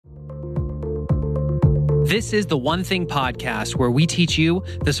This is the One Thing podcast, where we teach you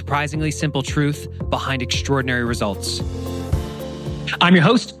the surprisingly simple truth behind extraordinary results. I'm your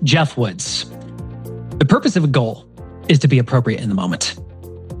host, Jeff Woods. The purpose of a goal is to be appropriate in the moment.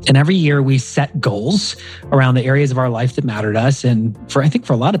 And every year we set goals around the areas of our life that matter to us. And I think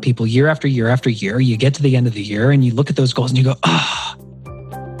for a lot of people, year after year after year, you get to the end of the year and you look at those goals and you go,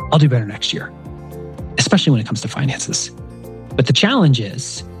 I'll do better next year, especially when it comes to finances. But the challenge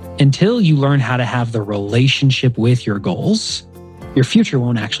is, until you learn how to have the relationship with your goals, your future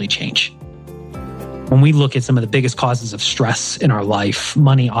won't actually change. When we look at some of the biggest causes of stress in our life,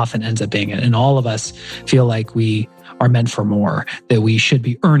 money often ends up being it. And all of us feel like we are meant for more, that we should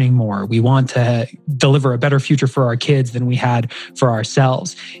be earning more. We want to deliver a better future for our kids than we had for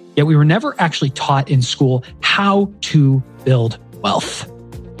ourselves. Yet we were never actually taught in school how to build wealth.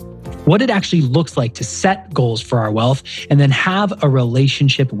 What it actually looks like to set goals for our wealth and then have a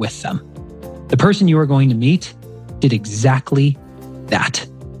relationship with them. The person you are going to meet did exactly that.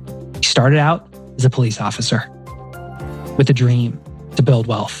 He started out as a police officer with a dream to build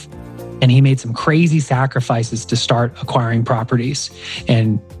wealth. And he made some crazy sacrifices to start acquiring properties.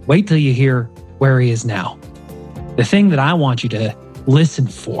 And wait till you hear where he is now. The thing that I want you to listen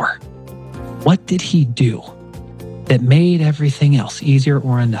for, what did he do that made everything else easier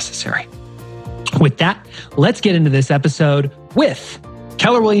or unnecessary? With that, let's get into this episode with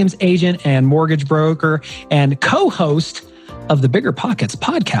Keller Williams agent and mortgage broker and co-host of the Bigger Pockets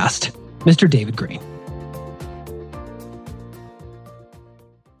podcast, Mr. David Greene.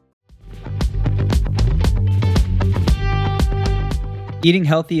 Eating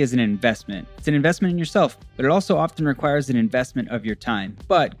healthy is an investment. It's an investment in yourself, but it also often requires an investment of your time.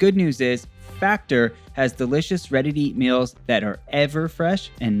 But good news is, Factor has delicious, ready-to-eat meals that are ever fresh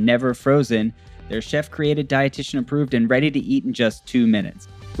and never frozen. They're chef-created, dietitian-approved, and ready to eat in just 2 minutes.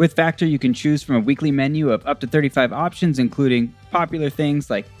 With Factor, you can choose from a weekly menu of up to 35 options, including popular things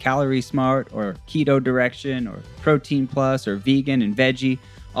like Calorie Smart or Keto Direction or Protein Plus or Vegan and Veggie.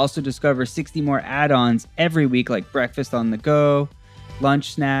 Also discover 60 more add-ons every week, like breakfast on the go,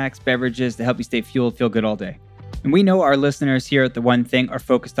 lunch snacks, beverages to help you stay fueled, feel good all day. And we know our listeners here at The One Thing are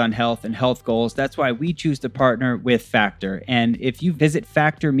focused on health and health goals. That's why we choose to partner with Factor. And if you visit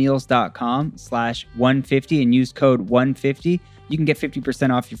factormeals.com/150 and use code 150, you can get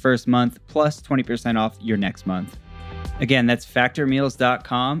 50% off your first month plus 20% off your next month. Again, that's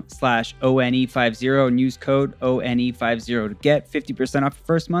factormeals.com/ONE50 and use code ONE50 to get 50% off your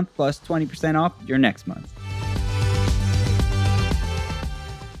first month plus 20% off your next month.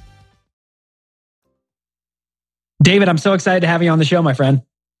 David, I'm so excited to have you on the show, my friend.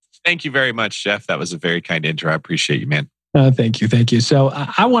 Thank you very much, Jeff. That was a very kind intro. I appreciate you, man. Thank you. Thank you. So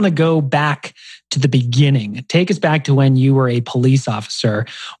I want to go back to the beginning. Take us back to when you were a police officer.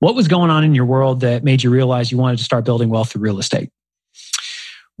 What was going on in your world that made you realize you wanted to start building wealth through real estate?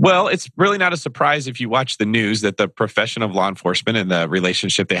 Well, it's really not a surprise if you watch the news that the profession of law enforcement and the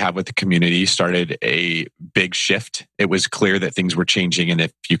relationship they have with the community started a big shift. It was clear that things were changing. And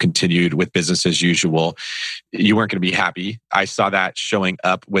if you continued with business as usual, you weren't going to be happy. I saw that showing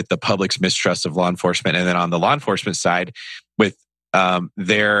up with the public's mistrust of law enforcement. And then on the law enforcement side, with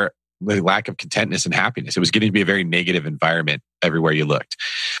their lack of contentness and happiness. It was getting to be a very negative environment everywhere you looked.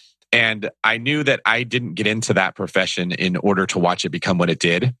 And I knew that I didn't get into that profession in order to watch it become what it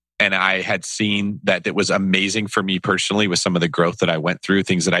did. And I had seen that it was amazing for me personally with some of the growth that I went through,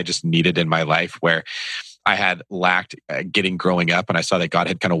 things that I just needed in my life where I had lacked growing up. And I saw that God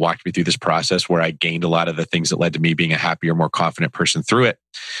had kind of walked me through this process where I gained a lot of the things that led to me being a happier, more confident person through it.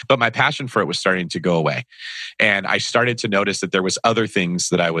 But my passion for it was starting to go away. And I started to notice that there was other things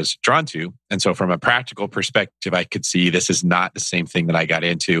that I was drawn to. And so from a practical perspective, I could see this is not the same thing that I got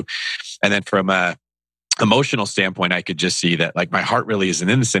into. And then from a emotional standpoint, I could just see that like my heart really isn't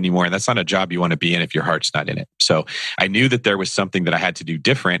in this anymore. And that's not a job you want to be in if your heart's not in it. So I knew that there was something that I had to do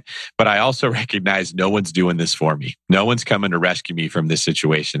different, but I also recognized no one's doing this for me. No one's coming to rescue me from this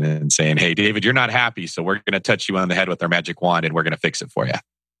situation and saying, hey, David, you're not happy. So we're going to touch you on the head with our magic wand and we're going to fix it for you.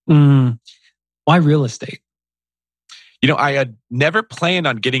 Why real estate? You know, I had never planned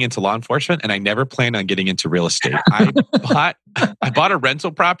on getting into law enforcement and I never planned on getting into real estate. I bought a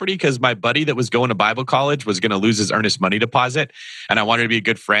rental property because my buddy that was going to Bible college was going to lose his earnest money deposit. And I wanted to be a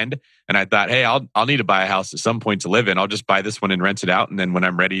good friend. And I thought, hey, I'll need to buy a house at some point to live in. I'll just buy this one and rent it out. And then when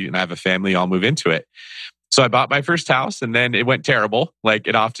I'm ready and I have a family, I'll move into it. So I bought my first house and then it went terrible, like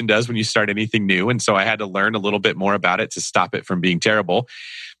it often does when you start anything new. And so I had to learn a little bit more about it to stop it from being terrible.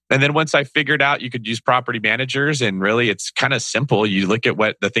 And then once I figured out you could use property managers and really it's kind of simple. You look at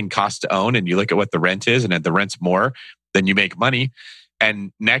what the thing costs to own and you look at what the rent is and if the rent's more, then you make money.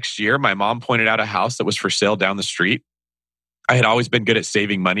 And next year, my mom pointed out a house that was for sale down the street. I had always been good at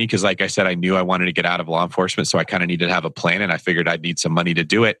saving money because, like I said, I knew I wanted to get out of law enforcement. So I kind of needed to have a plan, and I figured I'd need some money to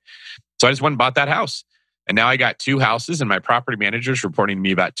do it. So I just went and bought that house. And now I got 2 houses, and my property manager's reporting to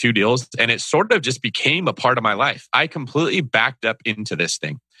me about 2 deals. And it sort of just became a part of my life. I completely backed up into this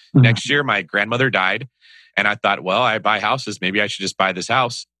thing. Mm-hmm. Next year, my grandmother died. And I thought, well, I buy houses. Maybe I should just buy this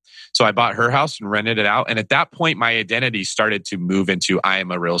house. So I bought her house and rented it out. And at that point, my identity started to move into I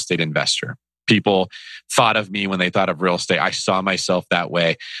am a real estate investor. People thought of me when they thought of real estate. I saw myself that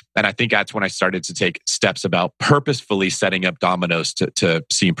way. And I think that's when I started to take steps about purposefully setting up dominoes to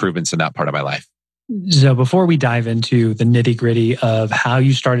see improvements in that part of my life. So before we dive into the nitty gritty of how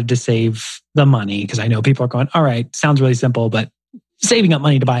you started to save the money, because I know people are going, all right, sounds really simple, but saving up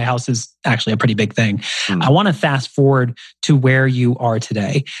money to buy a house is actually a pretty big thing. I want to fast forward to where you are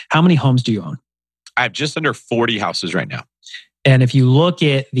today. How many homes do you own? I have just under 40 houses right now. And if you look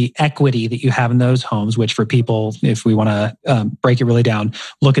at the equity that you have in those homes, which for people, if we want to break it really down,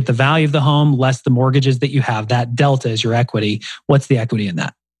 look at the value of the home, less the mortgages that you have, that delta is your equity. What's the equity in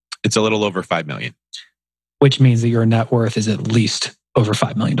that? It's a little over $5 million. Which means that your net worth is at least over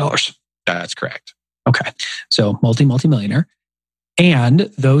 $5 million. That's correct. Okay. So multi-millionaire. And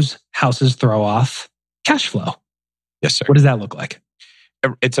those houses throw off cash flow. Yes, sir. What does that look like?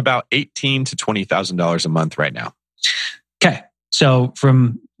 It's about $18,000 to $20,000 a month right now. Okay. So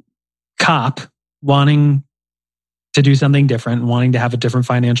from cop wanting to do something different, wanting to have a different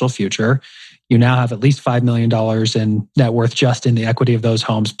financial future, you now have at least $5 million in net worth just in the equity of those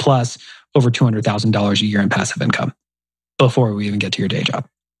homes, plus over $200,000 a year in passive income before we even get to your day job.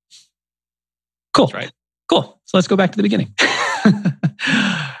 Cool. That's right. Cool. So let's go back to the beginning.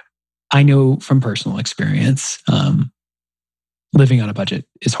 I know from personal experience, living on a budget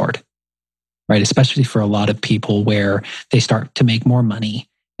is hard, right? Especially for a lot of people where they start to make more money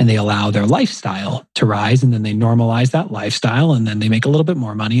and they allow their lifestyle to rise, and then they normalize that lifestyle, and then they make a little bit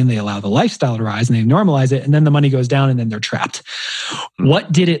more money and they allow the lifestyle to rise and they normalize it, and then the money goes down and then they're trapped.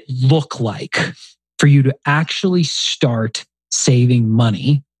 What did it look like for you to actually start saving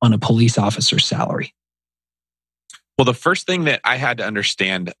money on a police officer's salary? Well, the first thing that I had to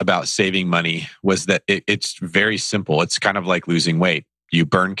understand about saving money was that it's very simple. It's kind of like losing weight. You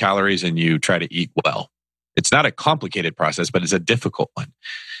burn calories and you try to eat well. It's not a complicated process, but it's a difficult one.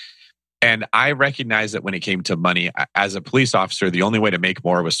 And I recognized that when it came to money, as a police officer, the only way to make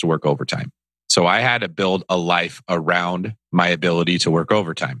more was to work overtime. So I had to build a life around my ability to work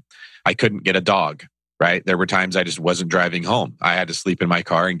overtime. I couldn't get a dog, right? There were times I just wasn't driving home. I had to sleep in my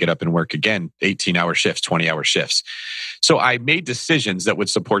car and get up and work again, 18-hour shifts, 20-hour shifts. So I made decisions that would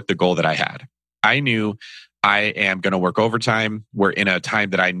support the goal that I had. I knew I am going to work overtime. We're in a time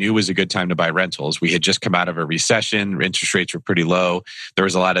that I knew was a good time to buy rentals. We had just come out of a recession. Interest rates were pretty low. There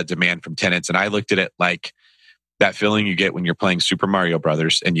was a lot of demand from tenants. And I looked at it like that feeling you get when you're playing Super Mario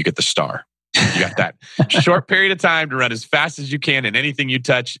Brothers and you get the star. You got that short period of time to run as fast as you can, and anything you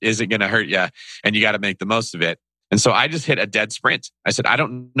touch isn't going to hurt you. And you got to make the most of it. And so I just hit a dead sprint. I said, I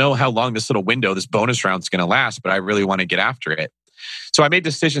don't know how long this little window, this bonus round is going to last, but I really want to get after it. So I made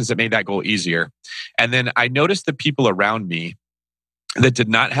decisions that made that goal easier. And then I noticed the people around me that did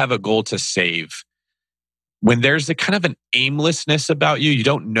not have a goal to save. When there's a kind of an aimlessness about you, you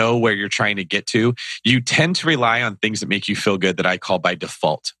don't know where you're trying to get to, you tend to rely on things that make you feel good that I call by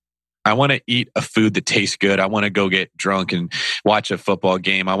default. I want to eat a food that tastes good. I want to go get drunk and watch a football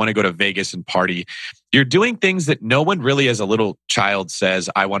game. I want to go to Vegas and party. You're doing things that no one really as a little child says,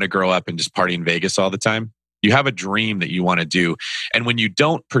 I want to grow up and just party in Vegas all the time. You have a dream that you want to do. And when you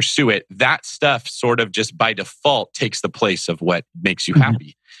don't pursue it, that stuff sort of just by default takes the place of what makes you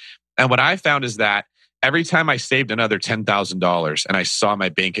happy. And what I found is that every time I saved another $10,000 and I saw my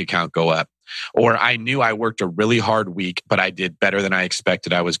bank account go up, or I knew I worked a really hard week, but I did better than I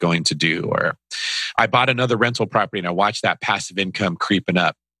expected I was going to do, or I bought another rental property and I watched that passive income creeping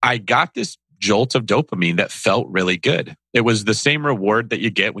up, I got this jolt of dopamine that felt really good. It was the same reward that you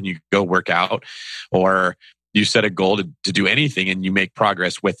get when you go work out or you set a goal to do anything and you make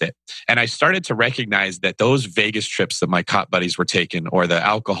progress with it. And I started to recognize that those Vegas trips that my cop buddies were taking, or the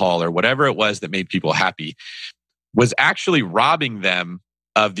alcohol or whatever it was that made people happy, was actually robbing them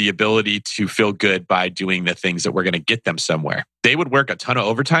of the ability to feel good by doing the things that were going to get them somewhere. They would work a ton of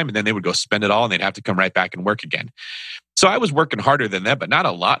overtime and then they would go spend it all and they'd have to come right back and work again. So I was working harder than them, but not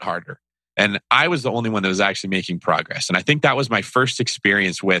a lot harder. And I was the only one that was actually making progress. And I think that was my first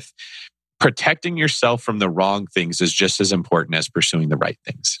experience with protecting yourself from the wrong things is just as important as pursuing the right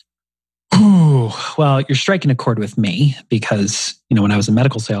things. Ooh, well, you're striking a chord with me because, when I was in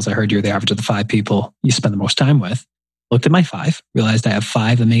medical sales, I heard you're the average of the 5 people you spend the most time with. looked at my 5, realized I have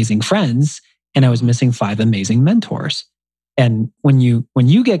 5 amazing friends, and I was missing 5 amazing mentors. And when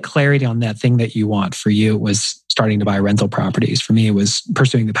you get clarity on that thing that you want, for you, it was starting to buy rental properties. For me, it was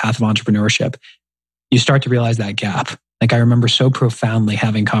pursuing the path of entrepreneurship. You start to realize that gap. Like, I remember so profoundly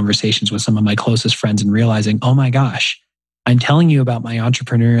having conversations with some of my closest friends and realizing, oh my gosh, I'm telling you about my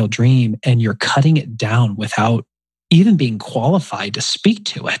entrepreneurial dream and you're cutting it down without even being qualified to speak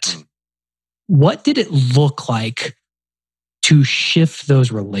to it. What did it look like to shift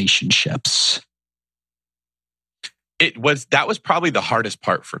those relationships? That was probably the hardest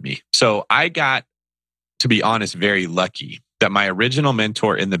part for me. So I got, to be honest, very lucky that my original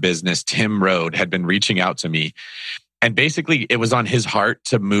mentor in the business, Tim Rode, had been reaching out to me. And basically, it was on his heart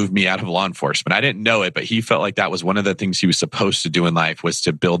to move me out of law enforcement. I didn't know it, but he felt like that was one of the things he was supposed to do in life, was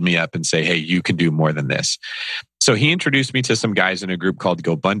to build me up and say, hey, you can do more than this. So he introduced me to some guys in a group called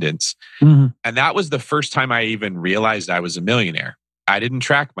GoBundance. Mm-hmm. And that was the first time I even realized I was a millionaire. I didn't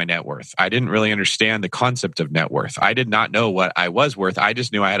track my net worth. I didn't really understand the concept of net worth. I did not know what I was worth. I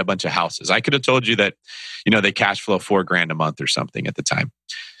just knew I had a bunch of houses. I could have told you that, they cash flow $4,000 a month or something at the time.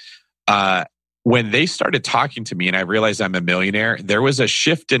 When they started talking to me and I realized I'm a millionaire, there was a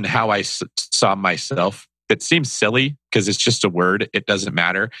shift in how I saw myself. It seems silly because it's just a word. It doesn't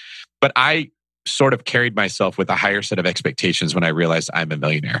matter. But I sort of carried myself with a higher set of expectations when I realized I'm a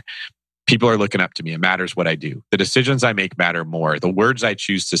millionaire. People are looking up to me. It matters what I do. The decisions I make matter more. The words I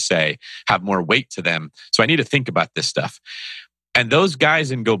choose to say have more weight to them. So I need to think about this stuff. And those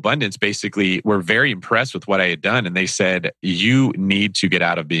guys in GoBundance basically were very impressed with what I had done. And they said, you need to get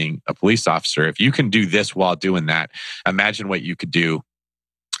out of being a police officer. If you can do this while doing that, imagine what you could do.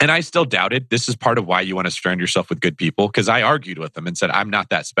 And I still doubted. This is part of why you want to surround yourself with good people, because I argued with them and said, I'm not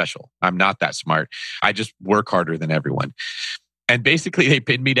that special. I'm not that smart. I just work harder than everyone. And basically they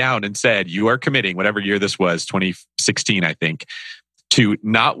pinned me down and said, you are committing, whatever year this was, 2016, I think, to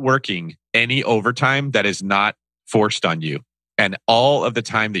not working any overtime that is not forced on you. And all of the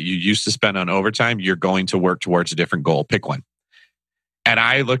time that you used to spend on overtime, you're going to work towards a different goal. Pick one. And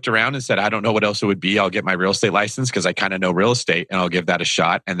I looked around and said, I don't know what else it would be. I'll get my real estate license because I kind of know real estate and I'll give that a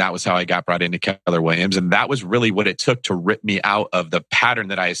shot. And that was how I got brought into Keller Williams. And that was really what it took to rip me out of the pattern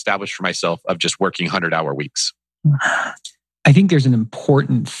that I established for myself of just working 100-hour weeks. I think there's an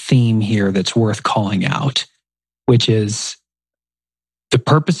important theme here that's worth calling out, which is the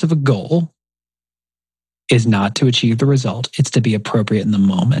purpose of a goal is not to achieve the result. It's to be appropriate in the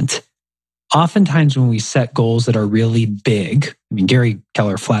moment. Oftentimes when we set goals that are really big, Gary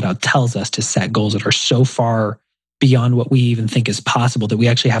Keller flat out tells us to set goals that are so far beyond what we even think is possible that we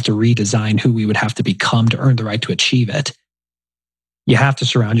actually have to redesign who we would have to become to earn the right to achieve it. You have to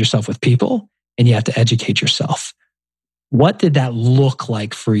surround yourself with people and you have to educate yourself. What did that look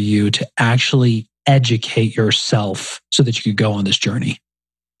like for you to actually educate yourself so that you could go on this journey?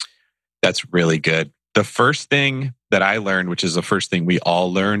 That's really good. The first thing that I learned, which is the first thing we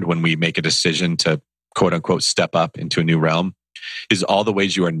all learned when we make a decision to quote unquote step up into a new realm, is all the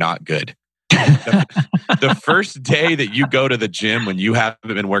ways you are not good. The first day that you go to the gym when you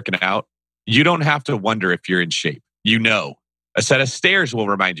haven't been working out, you don't have to wonder if you're in shape. A set of stairs will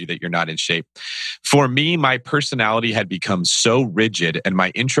remind you that you're not in shape. For me, my personality had become so rigid and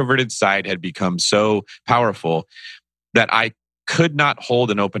my introverted side had become so powerful that I could not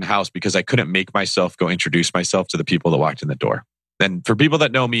hold an open house because I couldn't make myself go introduce myself to the people that walked in the door. And for people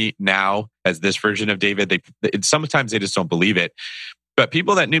that know me now as this version of David, sometimes they just don't believe it. But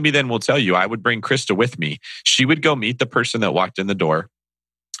people that knew me then will tell you, I would bring Krista with me. She would go meet the person that walked in the door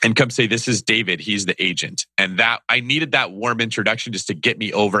and come say, this is David, he's the agent. And that I needed that warm introduction just to get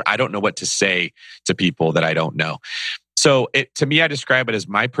me over. I don't know what to say to people that I don't know. So to me, I describe it as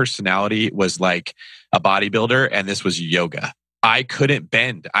my personality was like a bodybuilder and this was yoga. I couldn't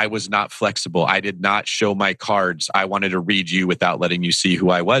bend. I was not flexible. I did not show my cards. I wanted to read you without letting you see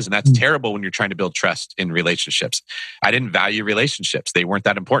who I was. And that's terrible when you're trying to build trust in relationships. I didn't value relationships. They weren't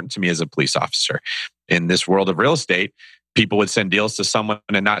that important to me as a police officer. In this world of real estate, people would send deals to someone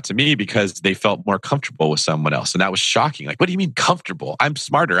and not to me because they felt more comfortable with someone else. And that was shocking. Like, what do you mean comfortable? I'm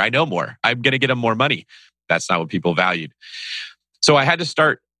smarter. I know more. I'm going to get them more money. That's not what people valued. So I had to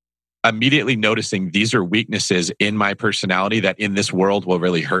start immediately noticing these are weaknesses in my personality that in this world will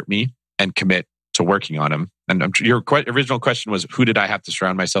really hurt me and commit to working on them. And your original question was, who did I have to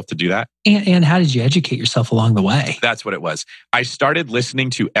surround myself to do that? And how did you educate yourself along the way? That's what it was. I started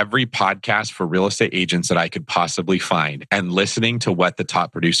listening to every podcast for real estate agents that I could possibly find and listening to what the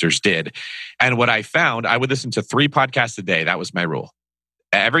top producers did. And what I found, I would listen to 3 podcasts a day. That was my rule.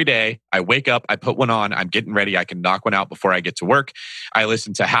 Every day, I wake up, I put one on, I'm getting ready. I can knock one out before I get to work. I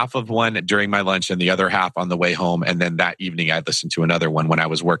listen to half of one during my lunch and the other half on the way home. And then that evening, I'd listen to another one when I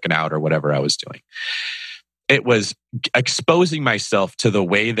was working out or whatever I was doing. It was exposing myself to the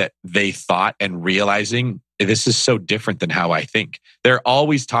way that they thought and realizing this is so different than how I think. They're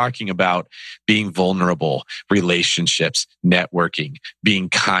always talking about being vulnerable, relationships, networking, being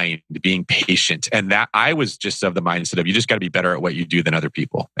kind, being patient. And that I was just of the mindset of you just got to be better at what you do than other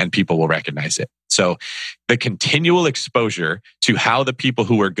people, and people will recognize it. So the continual exposure to how the people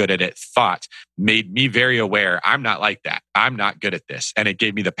who were good at it thought made me very aware I'm not like that. I'm not good at this. And it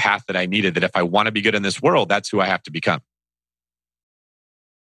gave me the path that I needed, that if I want to be good in this world, that's who I have to become.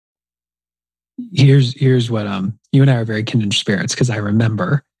 Here's what you and I are very kindred spirits, because I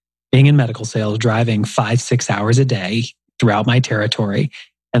remember being in medical sales, driving 5-6 hours a day throughout my territory.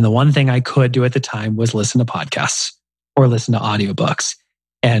 And the one thing I could do at the time was listen to podcasts or listen to audiobooks.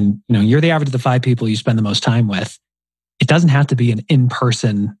 And you're the average of the 5 people you spend the most time with. It doesn't have to be an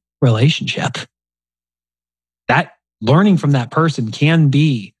in-person relationship. That learning from that person can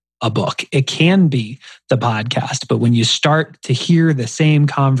be a book. It can be the podcast. But when you start to hear the same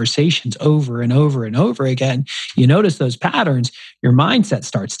conversations over and over and over again, you notice those patterns, your mindset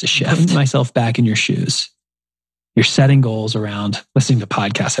starts to shift. Put myself back in your shoes. You're setting goals around listening to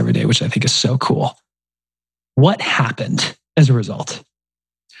podcasts every day, which I think is so cool. What happened as a result?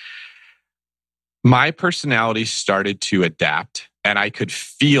 My personality started to adapt, and I could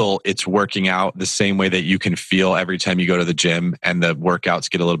feel it's working out the same way that you can feel every time you go to the gym and the workouts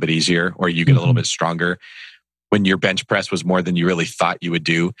get a little bit easier or you get a little bit stronger. When your bench press was more than you really thought you would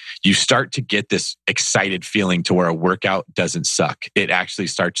do, you start to get this excited feeling to where a workout doesn't suck. It actually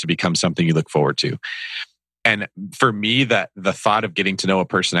starts to become something you look forward to. And for me, the thought of getting to know a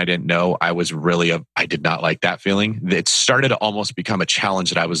person I didn't know, I did not like that feeling. It started to almost become a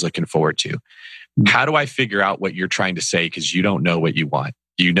challenge that I was looking forward to. How do I figure out what you're trying to say? Because you don't know what you want.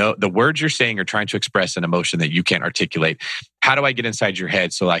 The words you're saying are trying to express an emotion that you can't articulate. How do I get inside your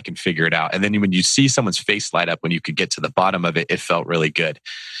head so I can figure it out? And then when you see someone's face light up, when you could get to the bottom of it, it felt really good.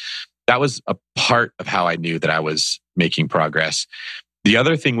 That was a part of how I knew that I was making progress. The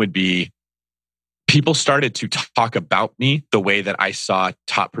other thing would be people started to talk about me the way that I saw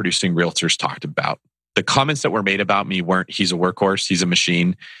top producing realtors talked about. The comments that were made about me weren't, he's a workhorse, he's a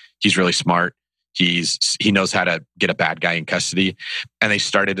machine, he's really smart. He knows how to get a bad guy in custody. And they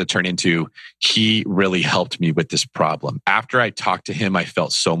started to turn into, he really helped me with this problem. After I talked to him, I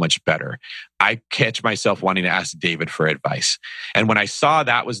felt so much better. I catch myself wanting to ask David for advice. And when I saw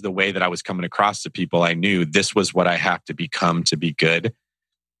that was the way that I was coming across to people, I knew this was what I have to become to be good.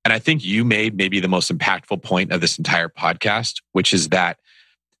 And I think you made maybe the most impactful point of this entire podcast, which is that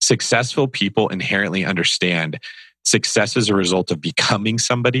successful people inherently understand success is a result of becoming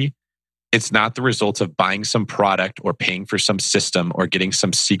somebody. It's not the result of buying some product or paying for some system or getting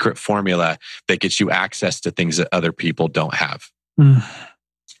some secret formula that gets you access to things that other people don't have.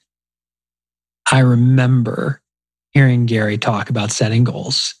 I remember hearing Gary talk about setting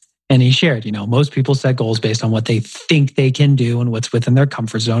goals. And he shared, most people set goals based on what they think they can do and what's within their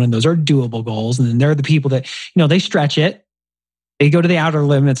comfort zone. And those are doable goals. And then there are the people that, they stretch it. They go to the outer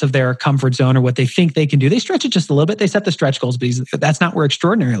limits of their comfort zone or what they think they can do. They stretch it just a little bit. They set the stretch goals, but that's not where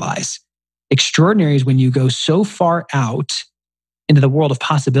extraordinary lies. Extraordinary is when you go so far out into the world of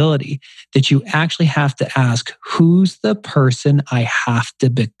possibility that you actually have to ask, who's the person I have to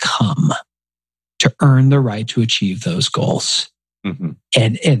become to earn the right to achieve those goals? Mm-hmm.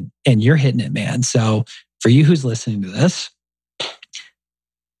 And you're hitting it, man. So for you who's listening to this,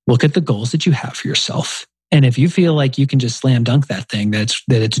 look at the goals that you have for yourself. And if you feel like you can just slam dunk that thing, that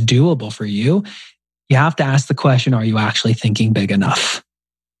it's doable for you, you have to ask the question, are you actually thinking big enough?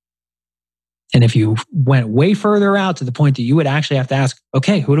 And if you went way further out to the point that you would actually have to ask,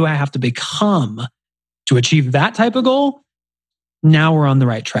 okay, who do I have to become to achieve that type of goal? Now we're on the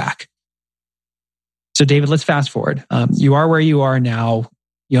right track. So David, let's fast forward. You are where you are now.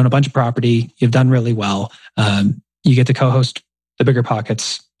 You own a bunch of property. You've done really well. You get to co-host the Bigger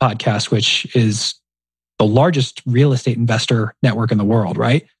Pockets podcast, which is the largest real estate investor network in the world,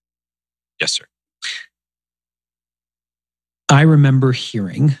 right? Yes, sir. I remember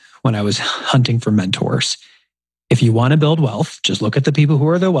hearing when I was hunting for mentors, if you want to build wealth, just look at the people who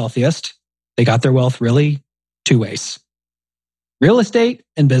are the wealthiest. They got their wealth really 2 ways: real estate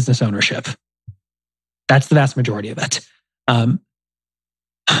and business ownership. That's the vast majority of it.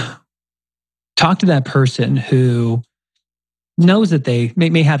 Talk to that person who knows that they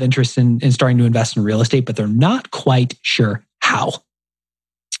may have interest in starting to invest in real estate, but they're not quite sure how.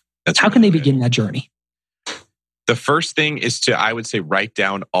 How can they begin that journey? The first thing is to, I would say, write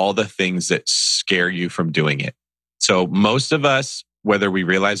down all the things that scare you from doing it. So most of us, whether we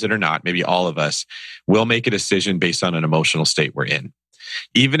realize it or not, maybe all of us, will make a decision based on an emotional state we're in.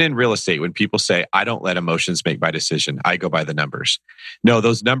 Even in real estate, when people say, I don't let emotions make my decision, I go by the numbers. No,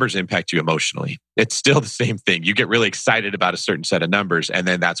 those numbers impact you emotionally. It's still the same thing. You get really excited about a certain set of numbers, and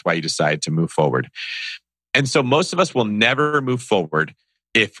then that's why you decide to move forward. And so most of us will never move forward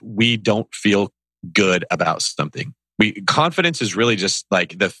if we don't feel good about something. Confidence is really just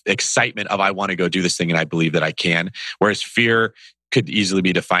like the excitement of, I want to go do this thing and I believe that I can. Whereas fear could easily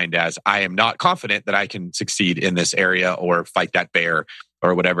be defined as, I am not confident that I can succeed in this area or fight that bear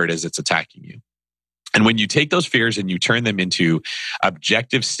or whatever it is that's attacking you. And when you take those fears and you turn them into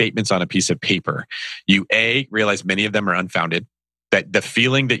objective statements on a piece of paper, you realize many of them are unfounded, that the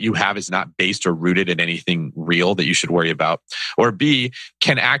feeling that you have is not based or rooted in anything real that you should worry about, or B,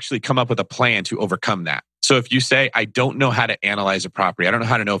 can actually come up with a plan to overcome that. So if you say, I don't know how to analyze a property, I don't know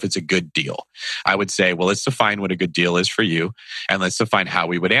how to know if it's a good deal, I would say, well, let's define what a good deal is for you, and let's define how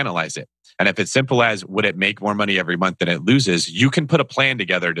we would analyze it. And if it's simple as, would it make more money every month than it loses, you can put a plan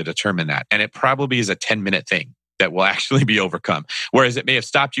together to determine that. And it probably is a 10-minute thing that will actually be overcome. Whereas it may have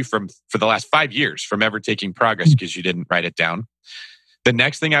stopped you for the last 5 years from ever taking progress because you didn't write it down. The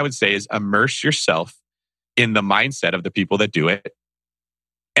next thing I would say is immerse yourself in the mindset of the people that do it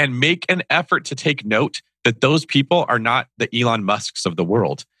and make an effort to take note that those people are not the Elon Musks of the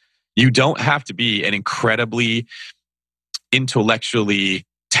world. You don't have to be an incredibly intellectually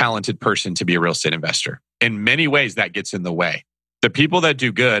talented person to be a real estate investor. In many ways, that gets in the way. The people that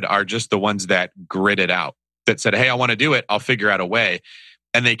do good are just the ones that grit it out, that said, hey, I want to do it. I'll figure out a way.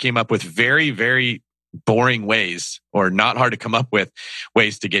 And they came up with very, very boring ways, or not hard to come up with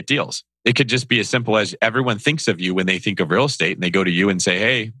ways to get deals. It could just be as simple as everyone thinks of you when they think of real estate, and they go to you and say,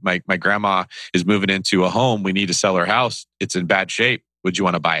 hey, my grandma is moving into a home. We need to sell her house. It's in bad shape. Would you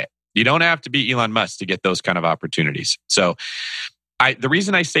want to buy it? You don't have to be Elon Musk to get those kind of opportunities. So the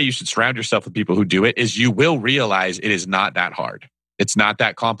reason I say you should surround yourself with people who do it is you will realize it is not that hard. It's not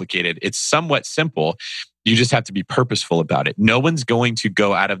that complicated. It's somewhat simple. You just have to be purposeful about it. No one's going to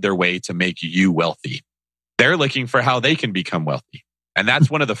go out of their way to make you wealthy. They're looking for how they can become wealthy. And that's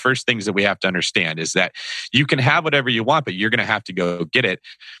one of the first things that we have to understand, is that you can have whatever you want, but you're going to have to go get it.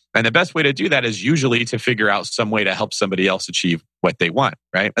 And the best way to do that is usually to figure out some way to help somebody else achieve what they want,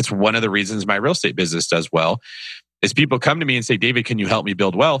 right? That's one of the reasons my real estate business does well, is people come to me and say, David, can you help me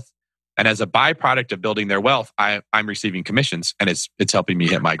build wealth? And as a byproduct of building their wealth, I'm receiving commissions, and it's helping me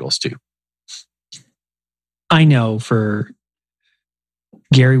hit my goals too. I know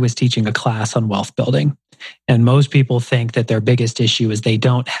Gary was teaching a class on wealth building, and most people think that their biggest issue is they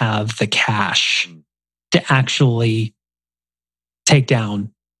don't have the cash to actually take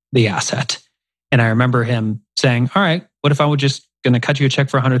down the asset. And I remember him saying, all right, what if I were just going to cut you a check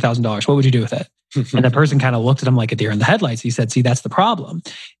for $100,000? What would you do with it? And the person kind of looked at him like a deer in the headlights. He said, see, that's the problem.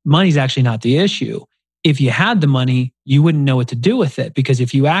 Money's actually not the issue. If you had the money, you wouldn't know what to do with it, because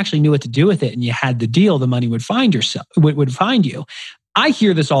if you actually knew what to do with it and you had the deal, the money would find you. I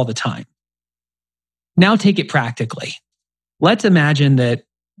hear this all the time. Now take it practically. Let's imagine that,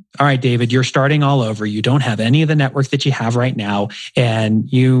 all right, David, you're starting all over. You don't have any of the network that you have right now.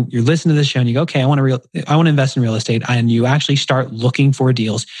 And you listen to this show and you go, okay, I want to invest in real estate. And you actually start looking for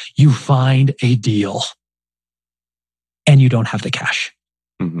deals. You find a deal and you don't have the cash.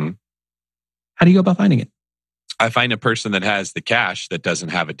 Mm-hmm. How do you go about finding it? I find a person that has the cash that doesn't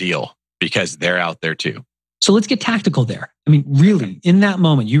have a deal, because they're out there too. So let's get tactical there. I mean, really, in that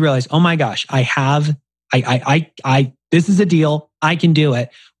moment, you realize, oh my gosh, this is a deal. I can do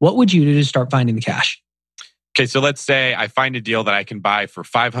it. What would you do to start finding the cash? Okay, so let's say I find a deal that I can buy for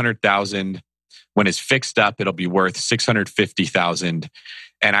 $500,000. When it's fixed up, it'll be worth $650,000.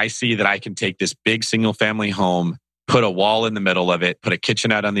 And I see that I can take this big single-family home, put a wall in the middle of it, put a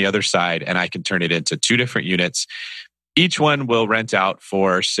kitchen out on the other side, and I can turn it into 2 different units. Each one will rent out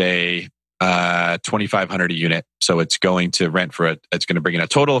for, say, $2,500 a unit. So it's going to it's going to bring in a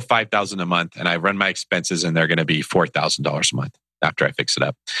total of $5,000 a month, and I run my expenses, and they're going to be $4,000 a month after I fix it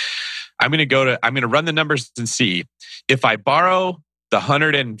up. I'm going to run the numbers and see if I borrow let's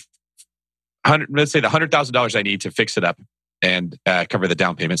say the $100,000 I need to fix it up and cover the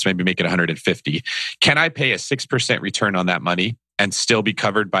down payments, maybe make it $150,000. Can I pay a 6% return on that money and still be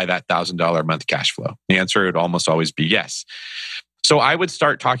covered by that $1,000 a month cash flow? The answer would almost always be yes. So I would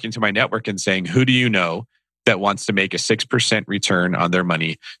start talking to my network and saying, who do you know that wants to make a 6% return on their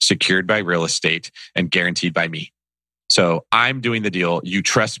money secured by real estate and guaranteed by me? So I'm doing the deal. You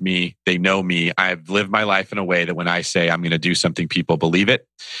trust me. They know me. I've lived my life in a way that when I say I'm going to do something, people believe it.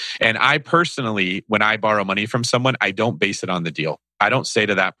 And I personally, when I borrow money from someone, I don't base it on the deal. I don't say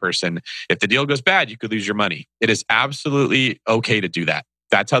to that person, if the deal goes bad, you could lose your money. It is absolutely okay to do that.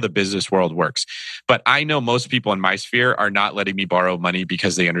 That's how the business world works. But I know most people in my sphere are not letting me borrow money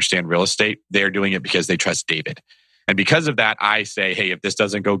because they understand real estate. They're doing it because they trust David. And because of that, I say, hey, if this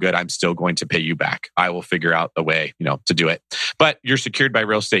doesn't go good, I'm still going to pay you back. I will figure out the way, to do it. But you're secured by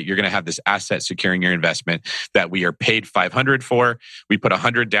real estate. You're going to have this asset securing your investment that we are paid $500 for. We put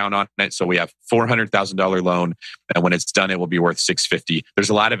 $100 down on it. So we have $400,000 loan. And when it's done, it will be worth $650. There's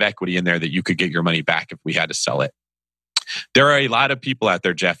a lot of equity in there that you could get your money back if we had to sell it. There are a lot of people out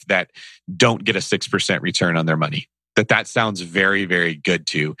there, Jeff, that don't get a 6% return on their money. That sounds very, very good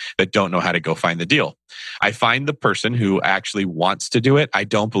to, that don't know how to go find the deal. I find the person who actually wants to do it. I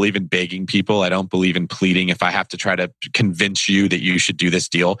don't believe in begging people. I don't believe in pleading. If I have to try to convince you that you should do this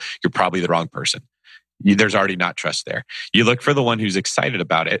deal, you're probably the wrong person. There's already not trust there. You look for the one who's excited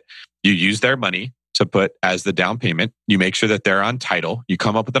about it. You use their money to put as the down payment. You make sure that they're on title. You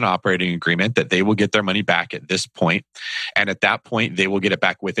come up with an operating agreement that they will get their money back at this point. And at that point, they will get it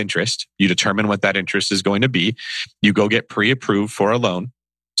back with interest. You determine what that interest is going to be. You go get pre-approved for a loan.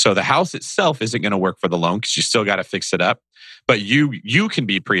 So the house itself isn't going to work for the loan because you still got to fix it up. But you can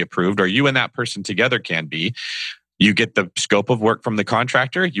be pre-approved, or you and that person together can be. You get the scope of work from the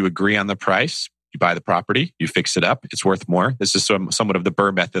contractor. You agree on the price. You buy the property, you fix it up, it's worth more. This is somewhat of the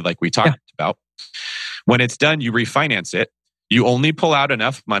BRRRR method like we talked about. When it's done, you refinance it. You only pull out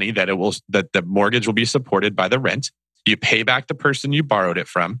enough money that the mortgage will be supported by the rent. You pay back the person you borrowed it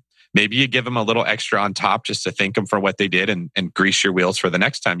from. Maybe you give them a little extra on top just to thank them for what they did and grease your wheels for the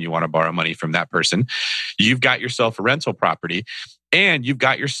next time you want to borrow money from that person. You've got yourself a rental property. And you've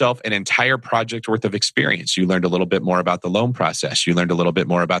got yourself an entire project worth of experience. You learned a little bit more about the loan process. You learned a little bit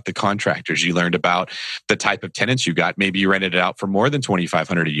more about the contractors. You learned about the type of tenants you got. Maybe you rented it out for more than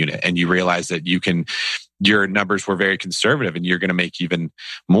 $2,500 a unit, and you realized that your numbers were very conservative and you're going to make even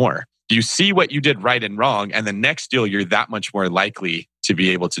more. You see what you did right and wrong, and the next deal, you're that much more likely to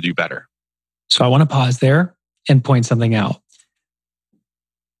be able to do better. So I want to pause there and point something out.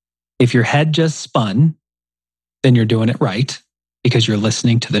 If your head just spun, then you're doing it right, because you're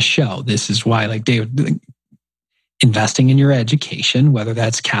listening to the show. This is why, like David, investing in your education, whether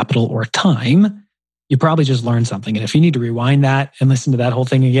that's capital or time, you probably just learned something. And if you need to rewind that and listen to that whole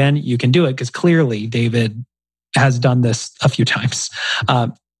thing again, you can do it, because clearly David has done this a few times.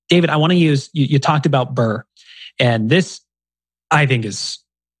 David, I want to use, you talked about BRRRR, and this I think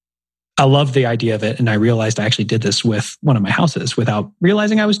I love the idea of it. And I realized I actually did this with one of my houses without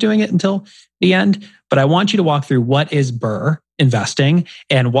realizing I was doing it until the end. But I want you to walk through what is BRRRR investing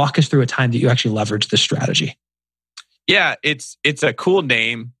and walk us through a time that you actually leveraged this strategy. Yeah, it's a cool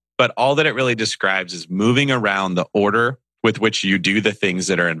name, but all that it really describes is moving around the order with which you do the things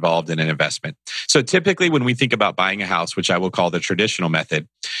that are involved in an investment. So typically when we think about buying a house, which I will call the traditional method,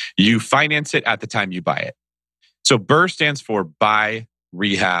 you finance it at the time you buy it. So BRRRR stands for buy,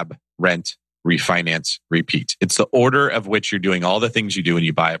 rehab, rent, refinance, repeat. It's the order of which you're doing all the things you do when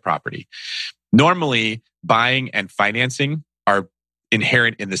you buy a property. Normally, buying and financing are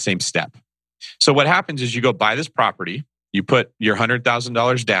inherent in the same step. So what happens is you go buy this property, you put your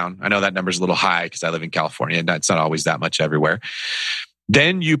 $100,000 down. I know that number's a little high because I live in California and it's not always that much everywhere.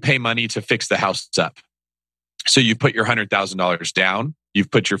 Then you pay money to fix the house up. So you put your $100,000 down,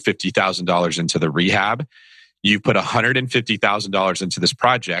 you've put your $50,000 into the rehab, you've put $150,000 into this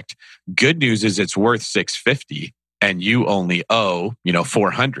project. Good news is it's worth $650 and you only owe,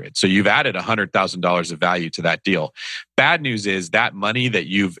 $400. So you've added $100,000 of value to that deal. Bad news is that money that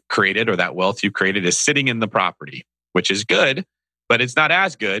you've created or that wealth you've created is sitting in the property, which is good, but it's not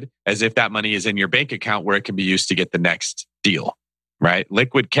as good as if that money is in your bank account where it can be used to get the next deal, right?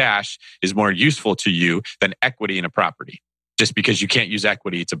 Liquid cash is more useful to you than equity in a property, just because you can't use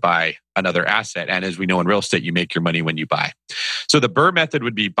equity to buy another asset. And as we know in real estate, you make your money when you buy. So the BRRRR method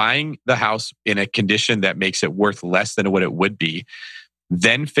would be buying the house in a condition that makes it worth less than what it would be,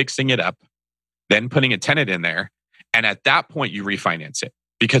 then fixing it up, then putting a tenant in there. And at that point, you refinance it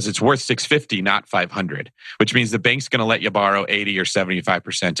because it's worth $650, not $500, which means the bank's going to let you borrow 80 or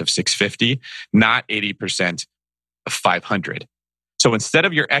 75% of $650, not 80% of $500. So instead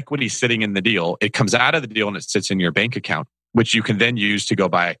of your equity sitting in the deal, it comes out of the deal and it sits in your bank account, which you can then use to go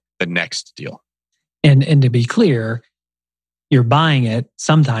buy the next deal. And to be clear, you're buying it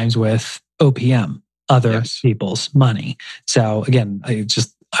sometimes with OPM, other people's money. So again,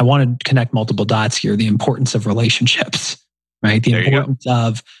 I want to connect multiple dots here. The importance of relationships, right? The importance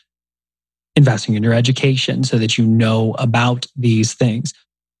of investing in your education so that you know about these things.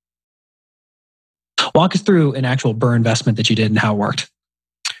 Walk us through an actual BRRRR investment that you did and how it worked.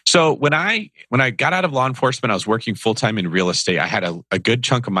 So when I got out of law enforcement, I was working full-time in real estate. I had a good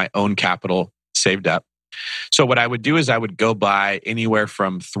chunk of my own capital saved up. So what I would do is I would go buy anywhere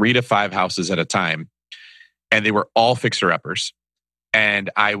from 3 to 5 houses at a time. And they were all fixer-uppers. And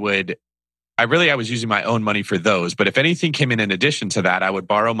I was using my own money for those. But if anything came in addition to that, I would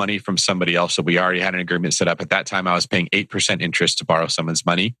borrow money from somebody else. So we already had an agreement set up. At that time, I was paying 8% interest to borrow someone's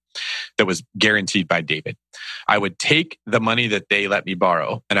money that was guaranteed by David. I would take the money that they let me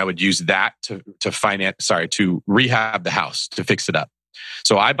borrow and I would use that to rehab the house, to fix it up.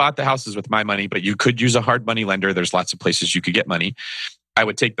 So I bought the houses with my money, but you could use a hard money lender. There's lots of places you could get money. I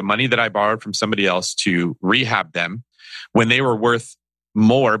would take the money that I borrowed from somebody else to rehab them. When they were worth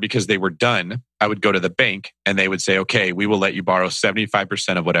more because they were done, I would go to the bank and they would say, okay, we will let you borrow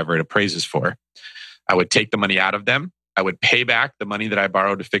 75% of whatever it appraises for. I would take the money out of them. I would pay back the money that I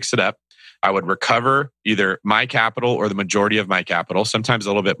borrowed to fix it up. I would recover either my capital or the majority of my capital, sometimes a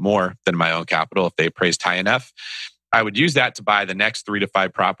little bit more than my own capital if they appraised high enough. I would use that to buy the next 3 to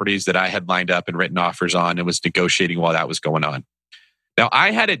 5 properties that I had lined up and written offers on and was negotiating while that was going on. Now,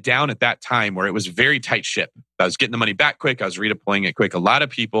 I had it down at that time where it was very tight ship. I was getting the money back quick. I was redeploying it quick. A lot of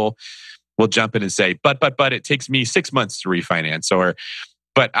people will jump in and say, but it takes me 6 months to refinance,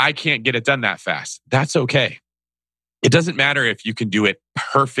 but I can't get it done that fast. That's okay. It doesn't matter if you can do it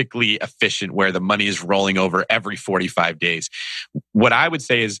perfectly efficient where the money is rolling over every 45 days. What I would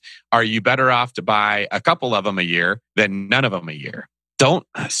say is, are you better off to buy a couple of them a year than none of them a year?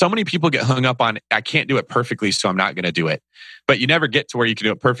 So many people get hung up on, I can't do it perfectly, so I'm not going to do it. But you never get to where you can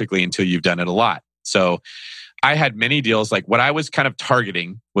do it perfectly until you've done it a lot. So I had many deals. Like what I was kind of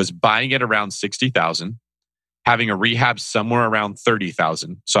targeting was buying it around 60,000, having a rehab somewhere around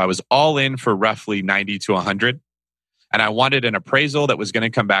 30,000. So I was all in for roughly 90 to 100. And I wanted an appraisal that was going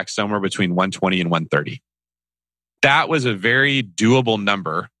to come back somewhere between 120 and 130. That was a very doable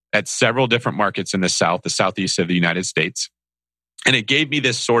number at several different markets in the southeast of the United States. And it gave me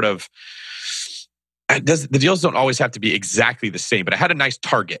this sort of, the deals don't always have to be exactly the same, but I had a nice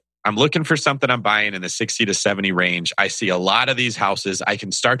target. I'm looking for something I'm buying in the 60 to 70 range. I see a lot of these houses. I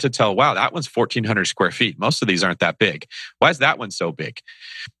can start to tell, wow, that one's 1,400 square feet. Most of these aren't that big. Why is that one so big?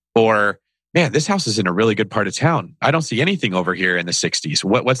 Or, man, this house is in a really good part of town. I don't see anything over here in the 60s.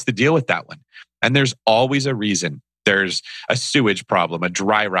 What's the deal with that one? And there's always a reason. There's a sewage problem, a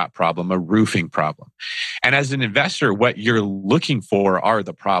dry rot problem, a roofing problem. And as an investor, what you're looking for are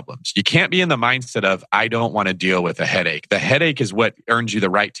the problems. You can't be in the mindset of, I don't want to deal with a headache. The headache is what earns you the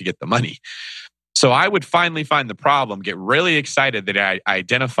right to get the money. So I would finally find the problem, get really excited that I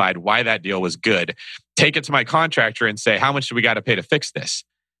identified why that deal was good, take it to my contractor and say, how much do we got to pay to fix this?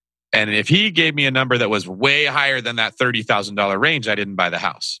 And if he gave me a number that was way higher than that $30,000 range, I didn't buy the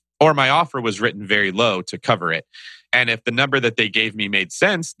house. Or my offer was written very low to cover it. And if the number that they gave me made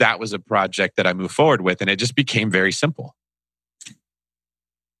sense, that was a project that I moved forward with. And it just became very simple.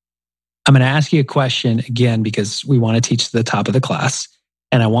 I'm going to ask you a question again, because we want to teach to the top of the class.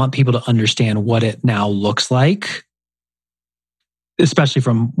 And I want people to understand what it now looks like, especially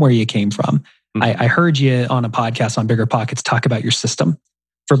from where you came from. Mm-hmm. I heard you on a podcast on Bigger Pockets talk about your system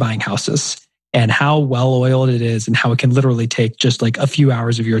for buying houses and how well-oiled it is and how it can literally take just like a few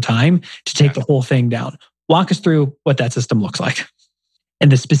hours of your time to take the whole thing down. Walk us through what that system looks like. And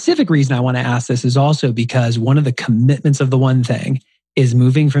the specific reason I want to ask this is also because one of the commitments of the one thing is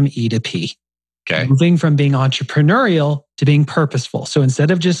moving from E to P. Okay. Moving from being entrepreneurial to being purposeful. So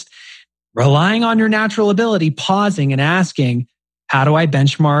instead of just relying on your natural ability, pausing and asking, how do I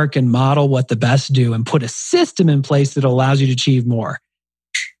benchmark and model what the best do and put a system in place that allows you to achieve more?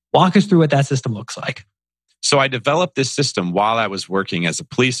 Walk us through what that system looks like. So I developed this system while I was working as a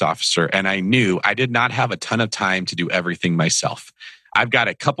police officer, and I knew I did not have a ton of time to do everything myself. I've got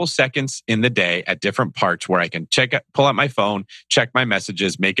a couple seconds in the day at different parts where I can pull out my phone, check my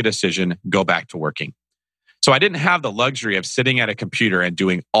messages, make a decision, go back to working. So I didn't have the luxury of sitting at a computer and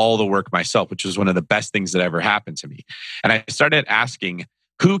doing all the work myself, which was one of the best things that ever happened to me. And I started asking,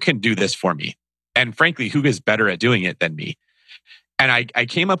 who can do this for me? And frankly, who is better at doing it than me? And I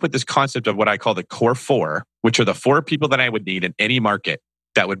came up with this concept of what I call the core 4, which are the 4 people that I would need in any market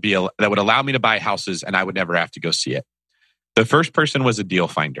that would allow me to buy houses and I would never have to go see it. The first person was a deal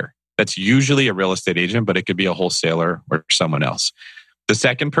finder. That's usually a real estate agent, but it could be a wholesaler or someone else. The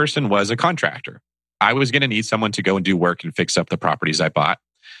second person was a contractor. I was going to need someone to go and do work and fix up the properties I bought.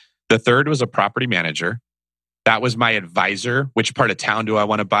 The third was a property manager. That was my advisor. Which part of town do I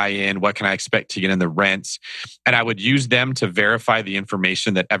want to buy in? What can I expect to get in the rents? And I would use them to verify the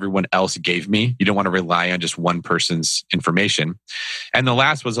information that everyone else gave me. You don't want to rely on just one person's information. And the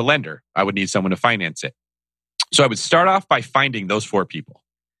last was a lender. I would need someone to finance it. So I would start off by finding those 4 people.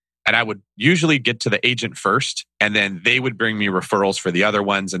 And I would usually get to the agent first, and then they would bring me referrals for the other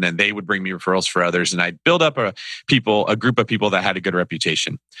ones, and then they would bring me referrals for others. And I'd build up a group of people that had a good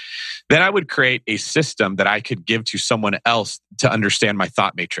reputation. Then I would create a system that I could give to someone else to understand my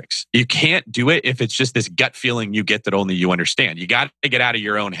thought matrix. You can't do it if it's just this gut feeling you get that only you understand. You got to get out of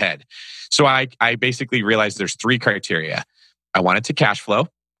your own head. So I basically realized there's 3 criteria. I want it to cash flow.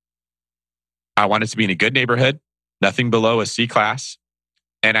 I want it to be in a good neighborhood, nothing below a C class.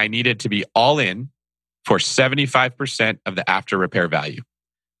 And I needed to be all in for 75% of the after repair value.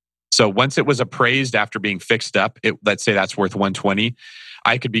 So once it was appraised after being fixed up, let's say that's worth 120,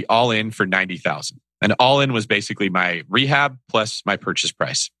 I could be all in for 90,000. And all in was basically my rehab plus my purchase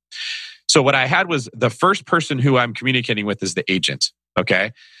price. So what I had was the first person who I'm communicating with is the agent.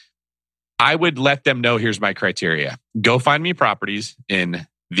 Okay. I would let them know, here's my criteria. Go find me properties in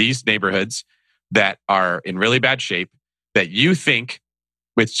these neighborhoods that are in really bad shape that you think,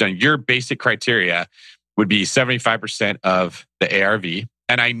 with your basic criteria, would be 75% of the ARV.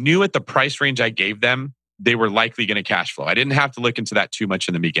 And I knew at the price range I gave them, they were likely going to cash flow. I didn't have to look into that too much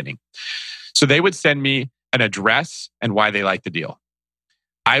in the beginning. So they would send me an address and why they liked the deal.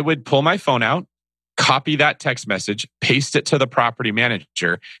 I would pull my phone out, copy that text message, paste it to the property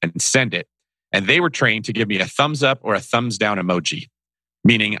manager, and send it. And they were trained to give me a thumbs up or a thumbs down emoji,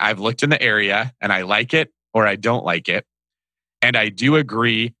 meaning I've looked in the area and I like it or I don't like it. And I do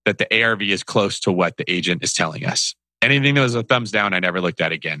agree that the ARV is close to what the agent is telling us. Anything that was a thumbs down, I never looked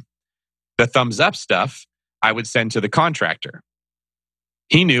at again. The thumbs up stuff, I would send to the contractor.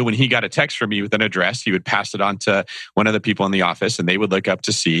 He knew when he got a text from me with an address, he would pass it on to one of the people in the office, and they would look up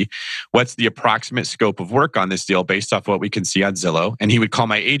to see what's the approximate scope of work on this deal based off what we can see on Zillow. And he would call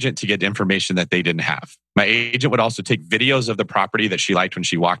my agent to get information that they didn't have. My agent would also take videos of the property that she liked when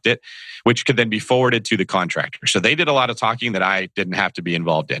she walked it, which could then be forwarded to the contractor. So they did a lot of talking that I didn't have to be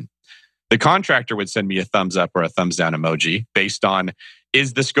involved in. The contractor would send me a thumbs up or a thumbs down emoji based on,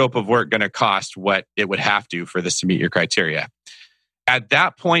 is the scope of work going to cost what it would have to for this to meet your criteria? At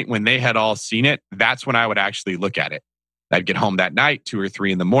that point, when they had all seen it, that's when I would actually look at it. I'd get home that night, 2 or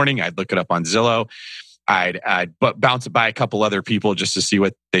 3 in the morning. I'd look it up on Zillow. I'd bounce it by a couple other people just to see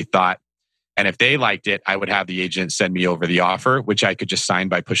what they thought. And if they liked it, I would have the agent send me over the offer, which I could just sign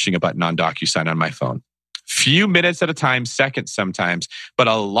by pushing a button on DocuSign on my phone. Few minutes at a time, seconds sometimes, but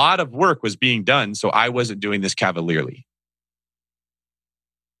a lot of work was being done, so I wasn't doing this cavalierly.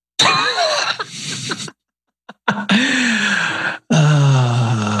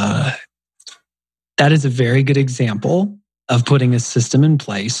 That is a very good example of putting a system in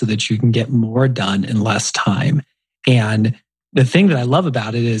place so that you can get more done in less time. And the thing that I love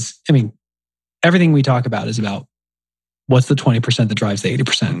about it is, everything we talk about is about what's the 20% that drives the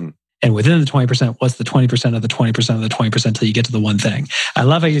 80%. And within the 20%, what's the 20% of the 20% of the 20% until you get to the one thing? I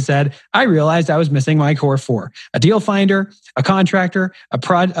love how you said, I realized I was missing my core 4, a deal finder, a contractor, a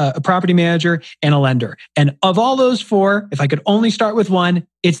property manager, and a lender. And of all those 4, if I could only start with one,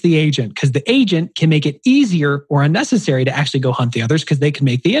 it's the agent, because the agent can make it easier or unnecessary to actually go hunt the others because they can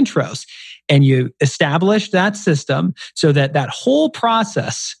make the intros. And you establish that system so that that whole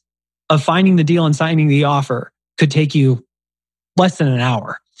process of finding the deal and signing the offer could take you less than an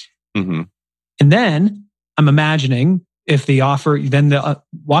hour. Mm-hmm. And then I'm imagining if the offer, then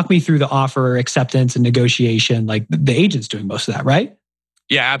walk me through the offer acceptance and negotiation, like the agent's doing most of that, right?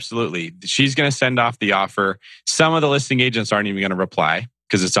 Yeah, absolutely. She's going to send off the offer. Some of the listing agents aren't even going to reply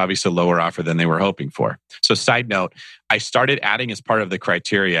because it's obviously a lower offer than they were hoping for. So side note, I started adding as part of the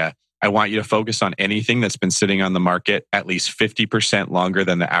criteria, I want you to focus on anything that's been sitting on the market at least 50% longer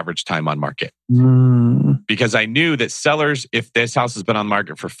than the average time on market. Because I knew that sellers, if this house has been on the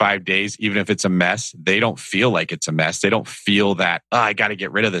market for 5 days, even if it's a mess, they don't feel like it's a mess. They don't feel that, I got to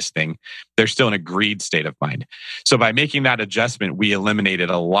get rid of this thing. They're still in a greed state of mind. So by making that adjustment, we eliminated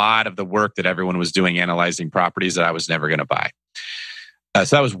a lot of the work that everyone was doing analyzing properties that I was never going to buy.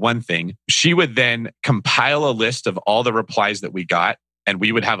 So that was one thing. She would then compile a list of all the replies that we got. And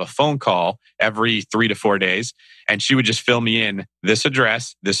we would have a phone call every 3 to 4 days. And she would just fill me in this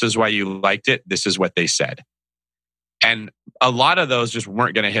address. This is why you liked it. This is what they said. And a lot of those just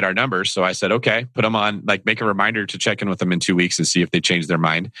weren't going to hit our numbers. So I said, okay, put them on, make a reminder to check in with them in 2 weeks and see if they changed their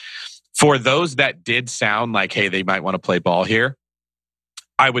mind. For those that did sound like, hey, they might want to play ball here,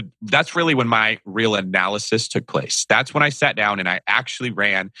 that's really when my real analysis took place. That's when I sat down and I actually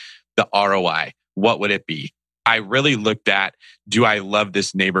ran the ROI. What would it be? I really looked at, do I love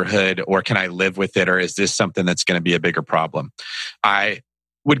this neighborhood or can I live with it? Or is this something that's going to be a bigger problem? I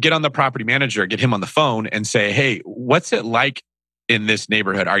would get on the property manager, get him on the phone and say, hey, what's it like in this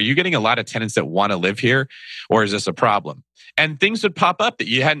neighborhood? Are you getting a lot of tenants that want to live here or is this a problem? And things would pop up that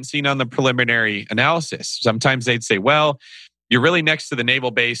you hadn't seen on the preliminary analysis. Sometimes they'd say, well, you're really next to the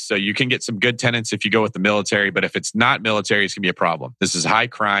naval base, so you can get some good tenants if you go with the military. But if it's not military, it's going to be a problem. This is high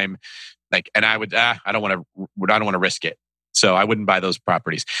crime. And I would, I don't want to risk it. So I wouldn't buy those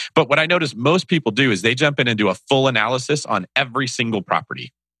properties. But what I notice most people do is they jump in and do a full analysis on every single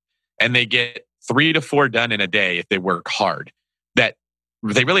property. And they get 3 to 4 done in a day if they work hard. That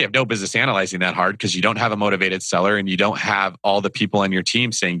they really have no business analyzing that hard because you don't have a motivated seller and you don't have all the people on your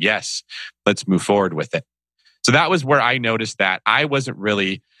team saying, yes, let's move forward with it. So that was where I noticed that I wasn't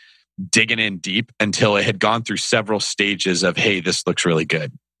really digging in deep until it had gone through several stages of, hey, this looks really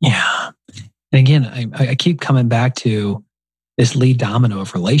good. Yeah. And again, I keep coming back to this lead domino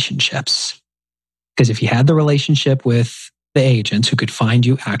of relationships. Because if you had the relationship with the agents who could find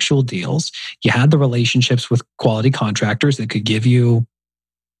you actual deals, you had the relationships with quality contractors that could give you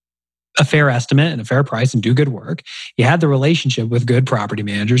a fair estimate and a fair price and do good work. You had the relationship with good property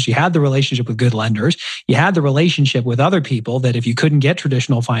managers. You had the relationship with good lenders. You had the relationship with other people that if you couldn't get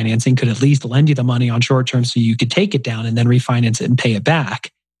traditional financing, could at least lend you the money on short term so you could take it down and then refinance it and pay it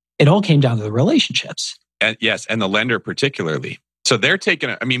back. It all came down to the relationships. And yes, and the lender particularly. So they're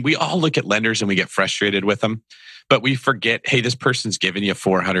taking, we all look at lenders and we get frustrated with them, but we forget, hey, this person's giving you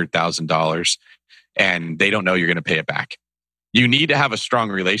 $400,000 and they don't know you're going to pay it back. You need to have a strong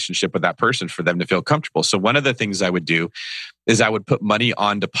relationship with that person for them to feel comfortable. So one of the things I would do is I would put money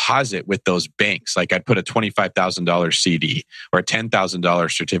on deposit with those banks. Like I'd put a $25,000 CD or a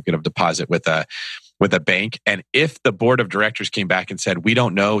 $10,000 certificate of deposit with a bank. And if the board of directors came back and said, we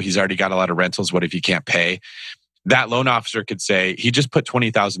don't know, he's already got a lot of rentals, what if he can't pay? That loan officer could say, he just put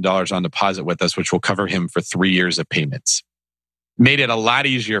 $20,000 on deposit with us, which will cover him for 3 years of payments. Made it a lot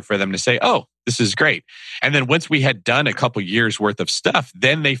easier for them to say, oh, this is great. And then once we had done a couple years worth of stuff,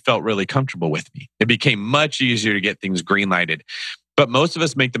 then they felt really comfortable with me. It became much easier to get things green lighted. But most of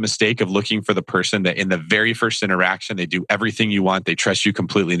us make the mistake of looking for the person that in the very first interaction, they do everything you want. They trust you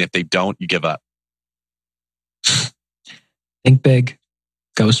completely. And if they don't, you give up. Think big,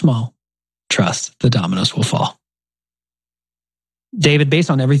 go small, trust the dominoes will fall. David, based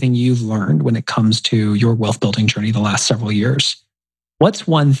on everything you've learned when it comes to your wealth building journey the last several years, what's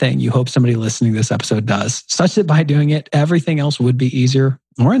one thing you hope somebody listening to this episode does, such that by doing it, everything else would be easier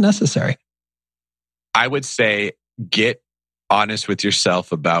or unnecessary? I would say get honest with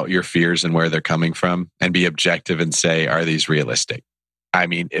yourself about your fears and where they're coming from and be objective and say, are these realistic? A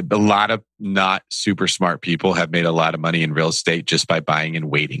lot of not super smart people have made a lot of money in real estate just by buying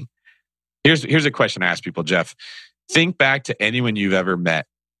and waiting. Here's a question I ask people, Jeff. Think back to anyone you've ever met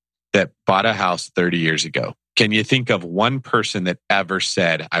that bought a house 30 years ago. Can you think of one person that ever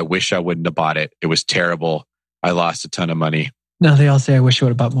said, I wish I wouldn't have bought it. It was terrible. I lost a ton of money. No, they all say, I wish I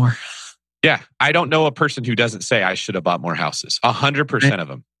would have bought more. Yeah. I don't know a person who doesn't say I should have bought more houses. 100% of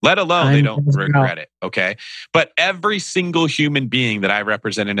them, let alone they don't regret it. Okay. But every single human being that I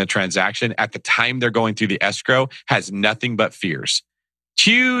represent in a transaction at the time they're going through the escrow has nothing but fears.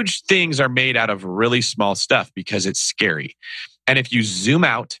 Huge things are made out of really small stuff because it's scary. And if you zoom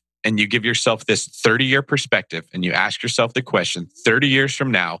out and you give yourself this 30-year perspective and you ask yourself the question, 30 years from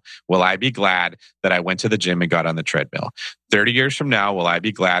now, will I be glad that I went to the gym and got on the treadmill? 30 years from now, will I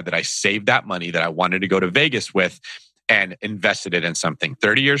be glad that I saved that money that I wanted to go to Vegas with and invested it in something?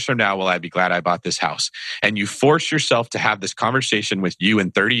 30 years from now, will I be glad I bought this house? And you force yourself to have this conversation with you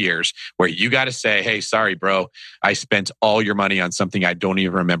in 30 years where you got to say, hey, sorry, bro, I spent all your money on something I don't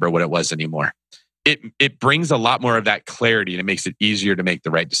even remember what it was anymore. It brings a lot more of that clarity and it makes it easier to make the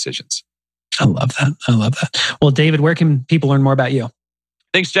right decisions. I love that. Well, David, where can people learn more about you?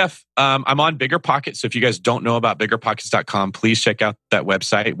 Thanks, Jeff. I'm on BiggerPockets. So if you guys don't know about biggerpockets.com, please check out that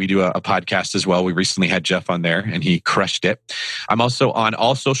website. We do a podcast as well. We recently had Jeff on there and he crushed it. I'm also on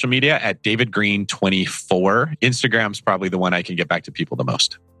all social media at David Greene 24. Instagram's probably the one I can get back to people the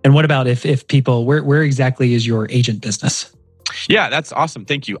most. And what about if people, where exactly is your agent business? Yeah, that's awesome.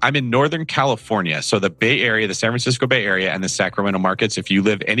 Thank you. I'm in Northern California. So the Bay Area, the San Francisco Bay Area and the Sacramento markets. If you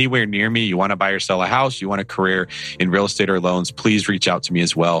live anywhere near me, you want to buy or sell a house, you want a career in real estate or loans, please reach out to me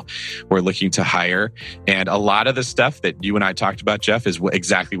as well. We're looking to hire. And a lot of the stuff that you and I talked about, Jeff, is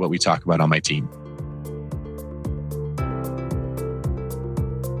exactly what we talk about on my team.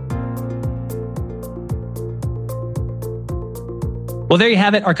 Well, there you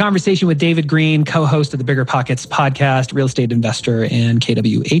have it. Our conversation with David Greene, co-host of the Bigger Pockets podcast, real estate investor and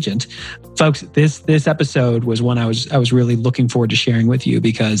KW agent. Folks, this episode was one I was really looking forward to sharing with you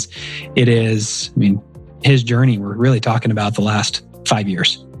because it is, his journey, we're really talking about the last 5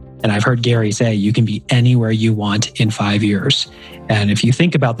 years. And I've heard Gary say you can be anywhere you want in 5 years. And if you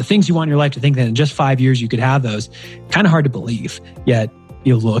think about the things you want in your life, to think that in just 5 years you could have those, kind of hard to believe. Yet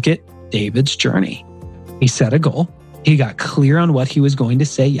you look at David's journey. He set a goal. He got clear on what he was going to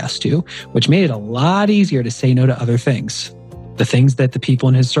say yes to, which made it a lot easier to say no to other things. The things that the people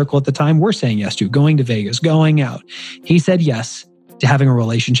in his circle at the time were saying yes to, going to Vegas, going out. He said yes to having a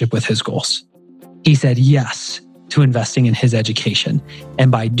relationship with his goals. He said yes to investing in his education.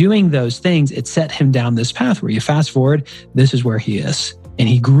 And by doing those things, it set him down this path where you fast forward, this is where he is. And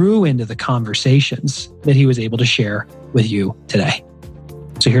he grew into the conversations that he was able to share with you today.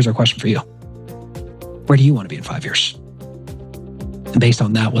 So here's our question for you. Where do you want to be in 5 years? And based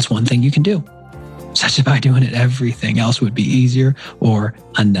on that, what's one thing you can do? Such by doing it, everything else would be easier or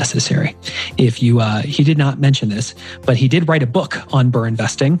unnecessary. If he did not mention this, but he did write a book on Burr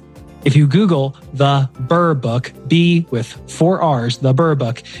investing. If you Google the Burr book, B with 4 R's, the Burr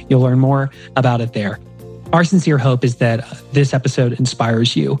book, you'll learn more about it there. Our sincere hope is that this episode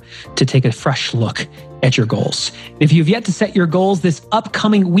inspires you to take a fresh look at your goals. If you've yet to set your goals, this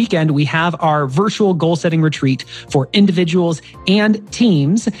upcoming weekend, we have our virtual goal setting retreat for individuals and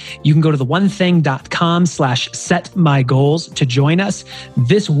teams. You can go to theonething.com/setmygoals to join us.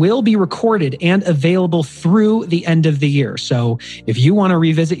 This will be recorded and available through the end of the year. So if you want to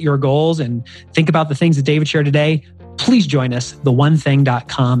revisit your goals and think about the things that David shared today, please join us,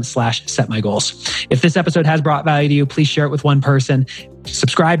 theonething.com/setmygoals. If this episode has brought value to you, please share it with one person,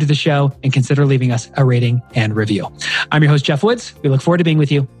 subscribe to the show, and consider leaving us a rating and review. I'm your host, Jeff Woods. We look forward to being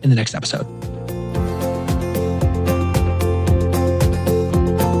with you in the next episode.